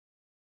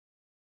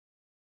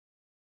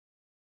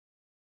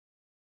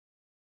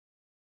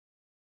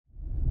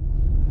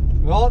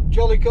Right,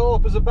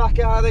 Jollycarpers are back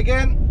out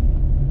again.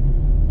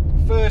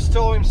 First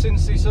time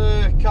since this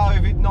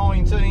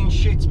COVID-19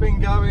 shit's been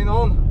going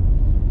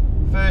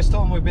on. First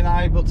time we've been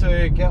able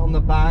to get on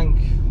the bank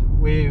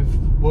with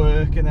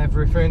work and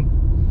everything.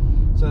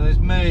 So there's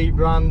me,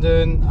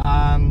 Brandon,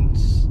 and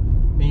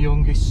my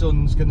youngest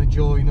son's going to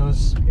join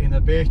us in a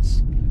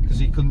bit because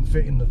he couldn't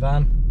fit in the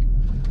van.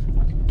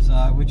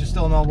 So we're just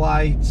on our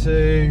way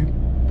to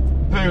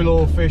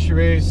Poolhall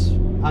Fisheries.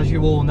 As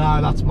you all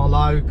know, that's my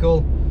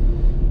local.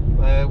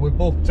 We're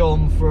booked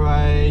on for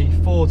a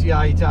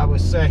 48-hour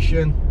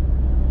session,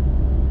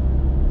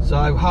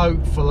 so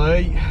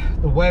hopefully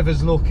the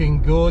weather's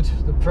looking good,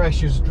 the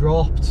pressure's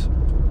dropped,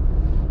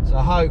 so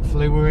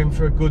hopefully we're in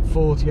for a good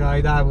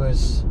 48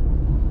 hours.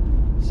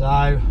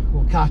 So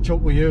we'll catch up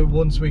with you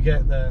once we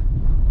get there.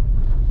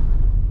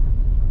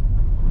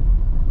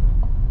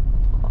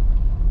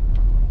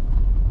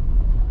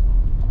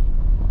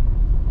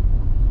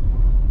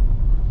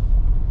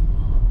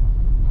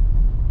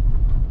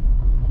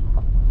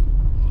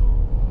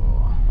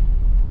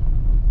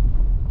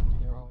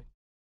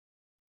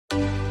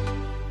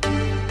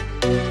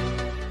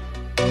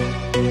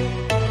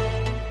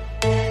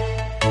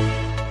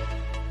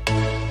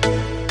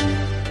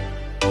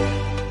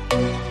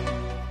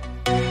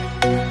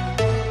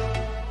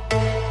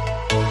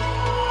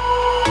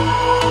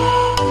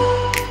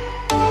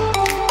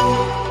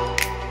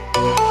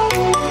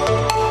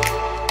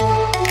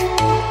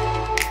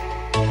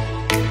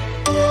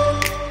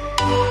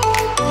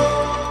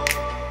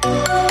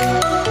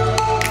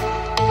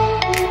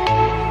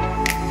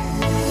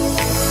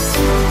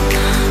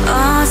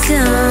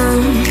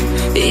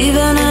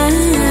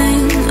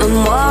 Evening, I'm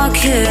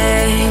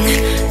walking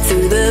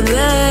through the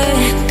bay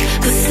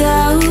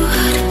without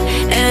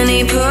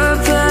any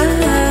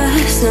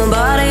purpose,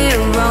 nobody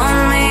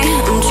around me.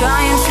 I'm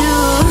trying to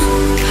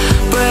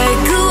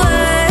break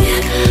away.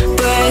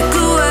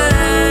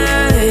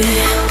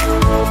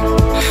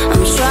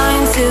 I'm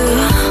trying to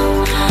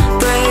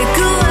break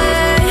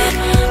away.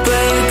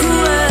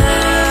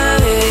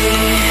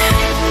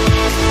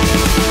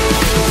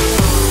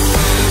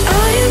 I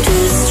am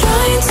just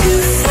trying to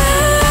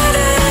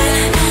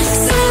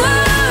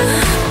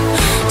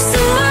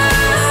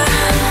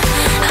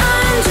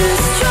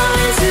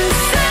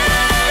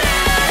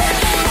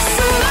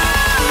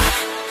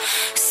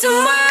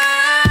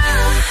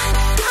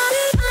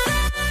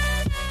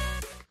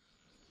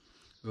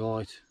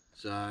Right,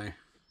 so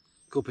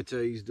cup of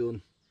tea's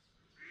done,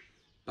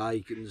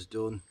 bacon's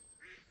done.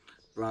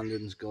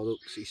 Brandon's got up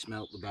because he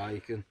smelt the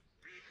bacon,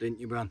 didn't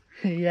you, Bran?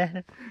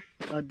 Yeah,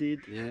 I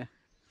did. Yeah.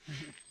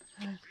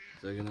 So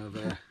we're gonna have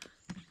a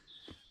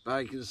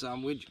bacon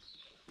sandwich,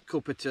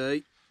 cup of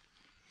tea,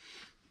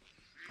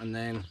 and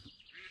then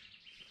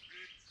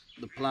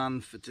the plan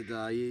for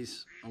today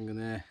is I'm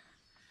gonna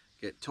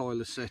get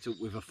Tyler set up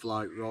with a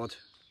float rod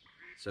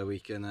so we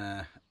can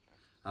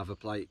have a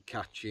plate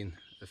catching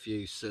a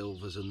few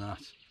silvers and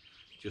that,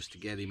 just to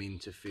get him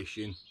into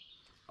fishing.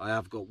 I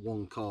have got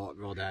one cart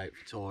rod out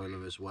for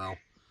Tyler as well.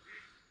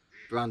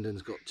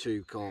 Brandon's got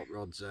 2 cart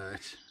rods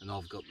out and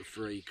I've got the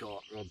 3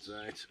 cart rods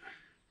out.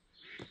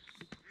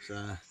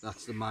 So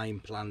that's the main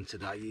plan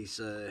today, is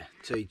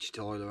teach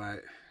Tyler out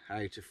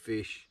how to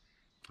fish.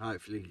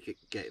 Hopefully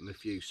get him a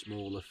few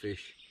smaller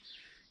fish,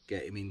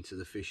 get him into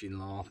the fishing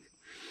lark,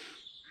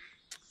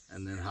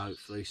 and then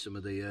hopefully some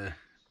of the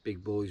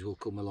big boys will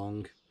come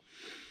along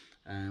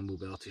and we'll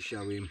be able to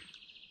show him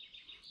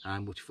how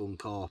much fun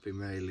carping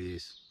really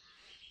is.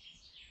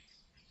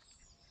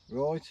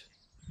 Right,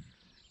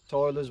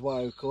 Tyler's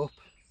woke up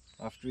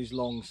after his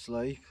long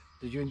sleep.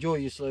 Did you enjoy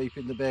your sleep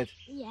in the bed?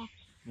 Yeah.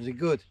 Was it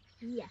good?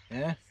 Yeah.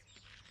 Yeah?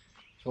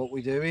 So what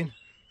we doing?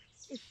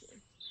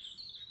 Fishing.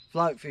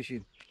 Float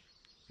fishing?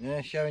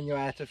 Yeah, showing you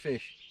how to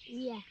fish?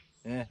 Yeah.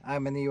 Yeah, how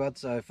many you had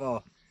so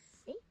far?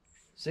 6.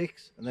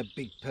 6? And a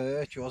big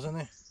perch,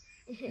 wasn't it?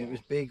 It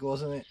was big,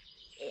 wasn't it?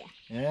 Yeah.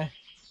 Yeah?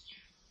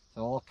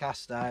 So I'll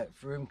cast out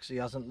for him because he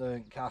hasn't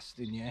learnt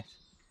casting yet.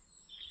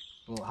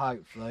 But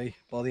hopefully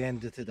by the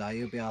end of today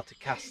he'll be able to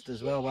cast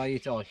as well, won't you,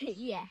 Ty?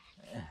 Yeah.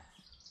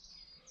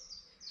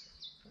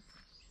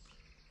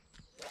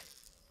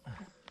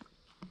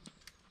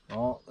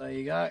 Oh, there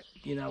you go.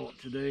 You know what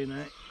to do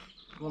now.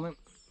 Come on then.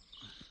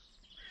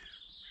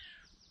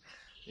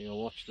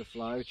 You'll watch the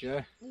float,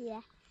 yeah?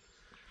 Yeah.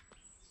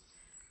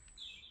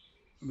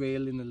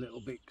 Reeling a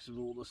little bit because of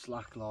all the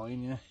slack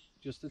line, yeah?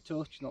 Just a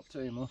touch, not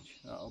too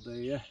much. That'll do,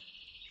 yeah?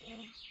 Yeah.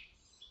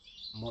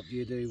 And what do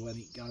you do when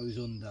it goes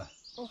under?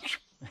 Up.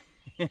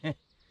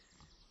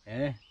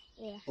 Yeah?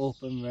 Yeah. Up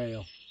and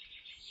reel.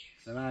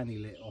 So only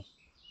little,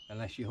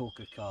 unless you hook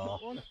a car.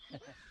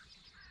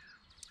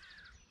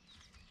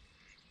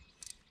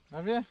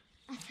 Have you?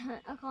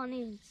 I can't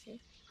even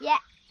see. Yeah.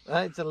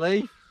 It's a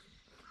leaf.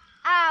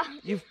 Ah.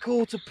 You've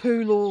caught a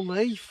Poolhall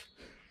leaf.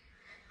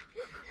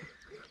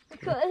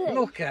 Look.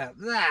 Look at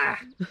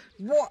that.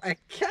 What a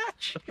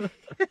catch.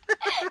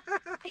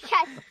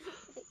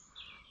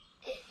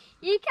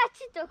 You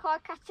catch a duck, I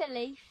catch a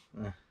leaf.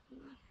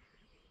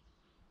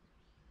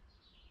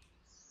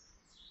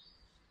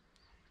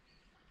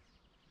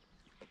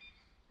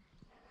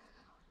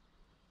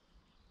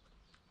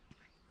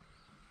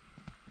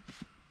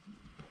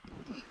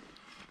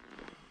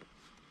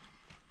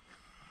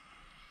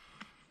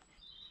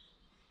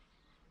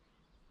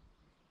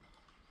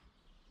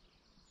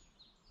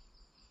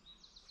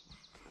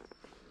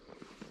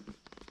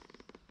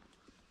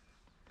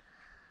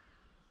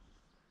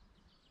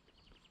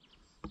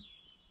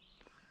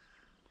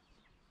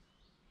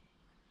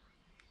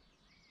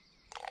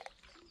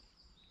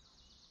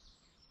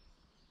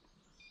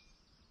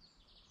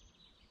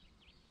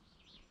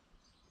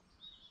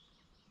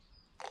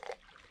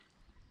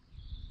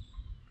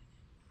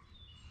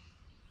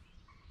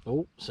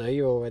 Oh, see,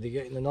 you're already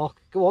getting the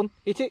knock. Go on,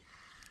 hit it.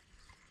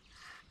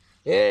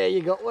 Yeah,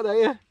 you got one,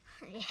 there.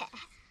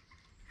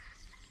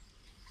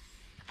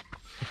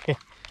 Yeah.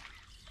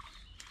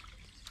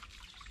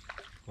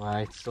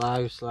 Right,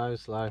 slow, slow,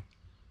 slow.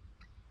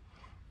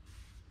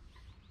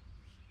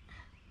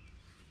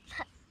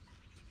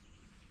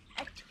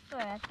 That took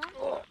forever.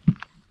 Oh,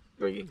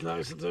 bring it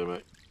closer to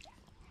me.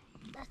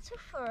 That took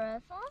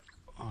forever.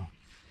 Oh.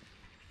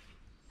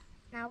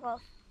 Now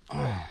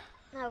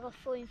I've got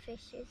 14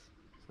 fishes.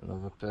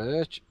 Another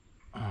perch.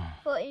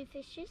 14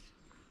 fishes.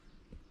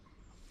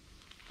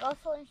 Got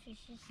 14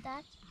 fishes,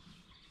 Dad.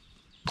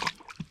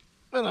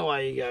 And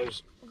away he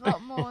goes.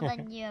 Got more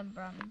than you and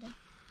Brandon.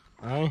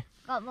 Aye.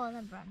 Got more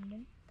than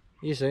Brandon.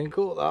 You seen,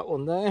 caught that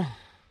one there.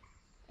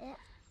 Yeah.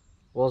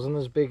 Wasn't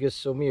as big as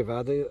some you've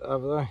had,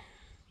 have they?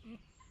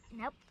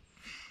 Nope.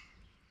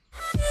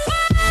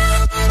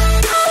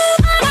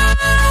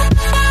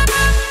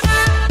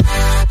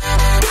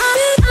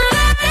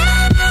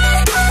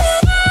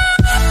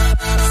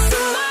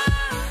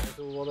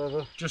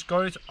 Whatever. Just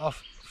got it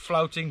off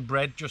floating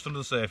bread just under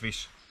the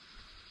surface.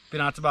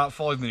 Been out about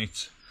 5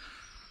 minutes.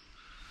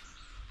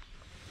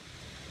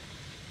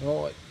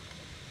 Right,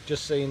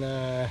 just seen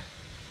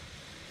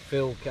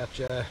Phil catch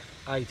a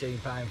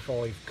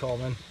 £18.5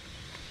 common,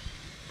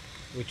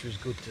 which was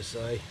good to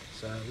see.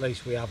 So at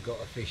least we have got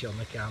a fish on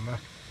the camera.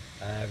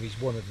 He's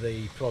one of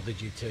the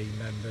Prodigy team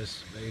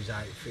members who's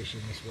out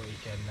fishing this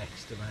weekend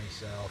next to me,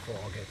 so I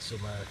thought I'd get some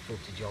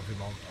footage of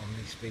him on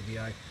this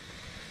video,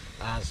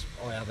 as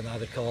I haven't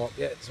had a carp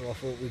yet, so I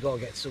thought we've got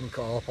to get some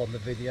carp on the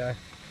video.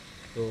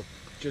 But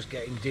just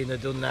getting dinner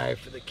done now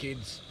for the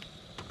kids.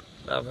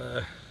 Have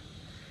a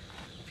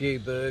few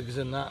burgers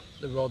and that.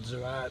 The rods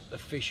are out, the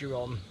fish are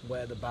on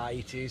where the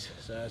bait is,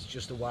 so it's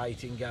just a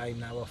waiting game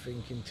now, I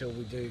think, until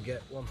we do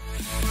get one.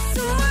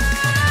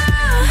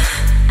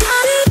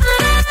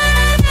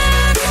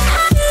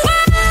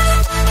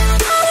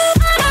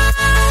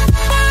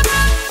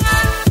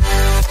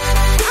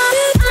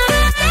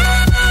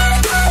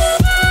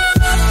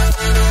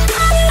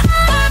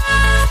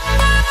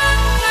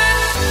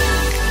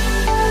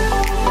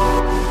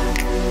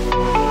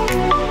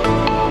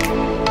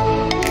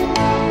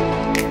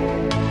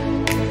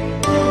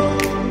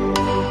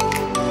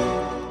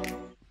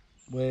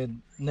 We're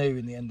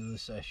nearing the end of the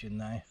session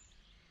now.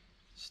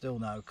 Still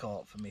no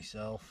carp for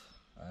myself.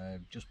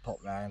 Just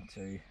popped round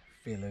to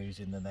Phil, who's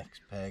in the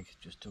next peg.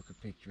 Just took a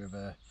picture of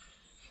a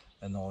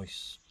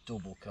nice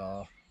double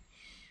carp.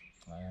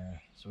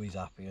 So he's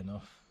happy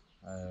enough.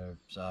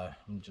 So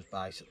I'm just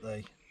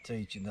basically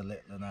teaching the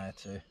littler now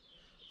to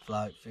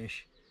float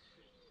fish.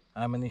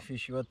 How many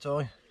fish you had,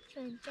 Ty?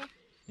 20.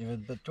 You've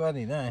had about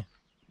 20 now.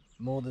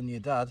 More than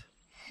your dad,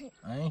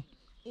 eh?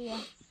 Yeah.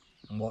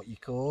 And what you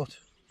caught?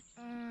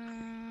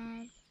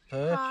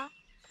 Perch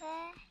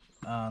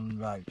and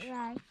roach.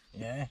 Right.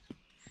 Yeah.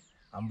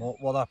 And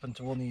what happened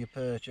to one of your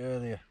perch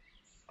earlier?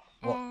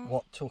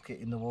 What took it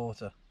in the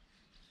water?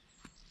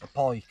 A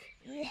pike.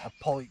 Yeah. A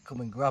pike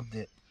come and grabbed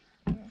it.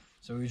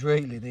 So he was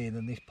reeling in,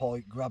 and this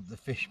pike grabbed the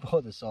fish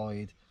by the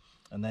side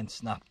and then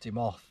snapped him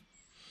off.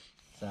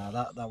 So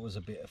that was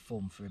a bit of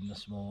fun for him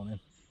this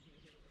morning.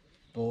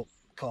 But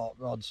carp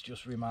rods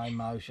just remain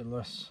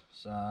motionless,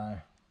 so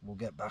we'll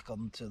get back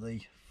onto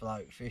the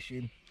float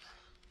fishing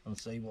and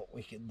see what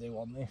we can do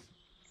on this.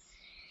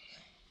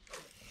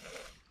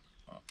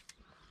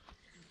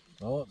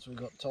 Right, so we've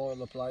got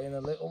Tyler playing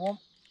a little one.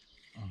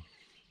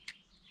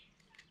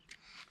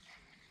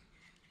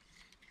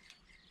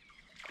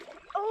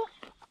 Oh.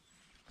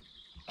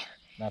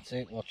 That's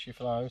it, watch your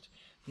float.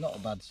 Not a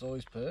bad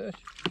size perch.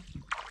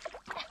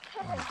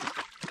 That's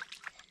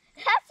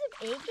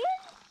a big one.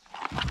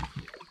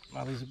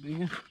 That is a big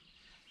one.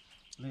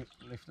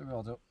 Lift the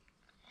rod up.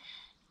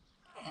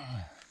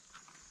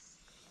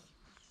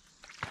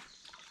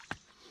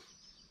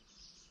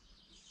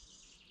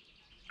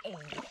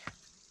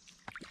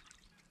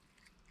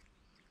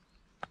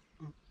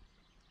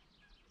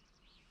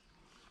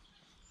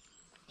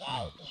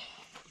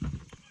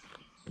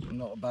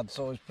 Not a bad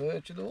size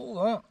perch at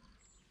all, that.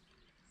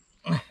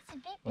 It's a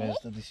bit Where's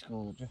big. the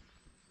discordia?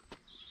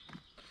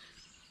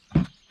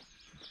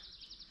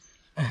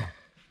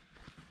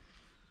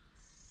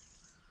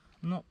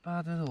 Not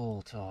bad at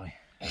all, Ty.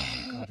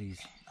 Oh God, he's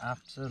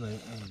absolutely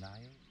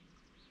nailed.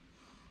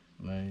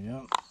 There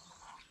you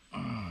go.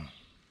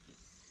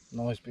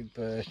 Nice big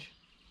perch.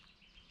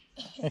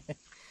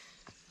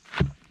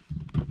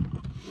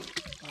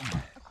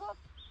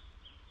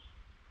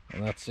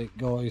 And that's it,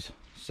 guys.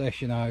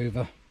 Session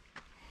over.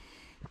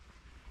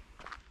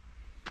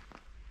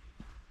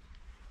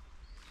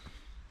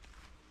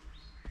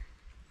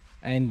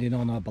 Ending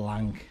on a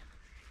blank.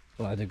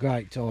 But I had a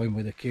great time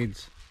with the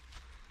kids.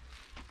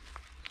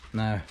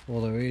 Now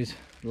all there is,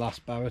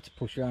 last barra to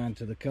push around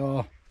to the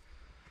car,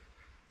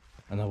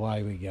 and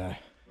away we go.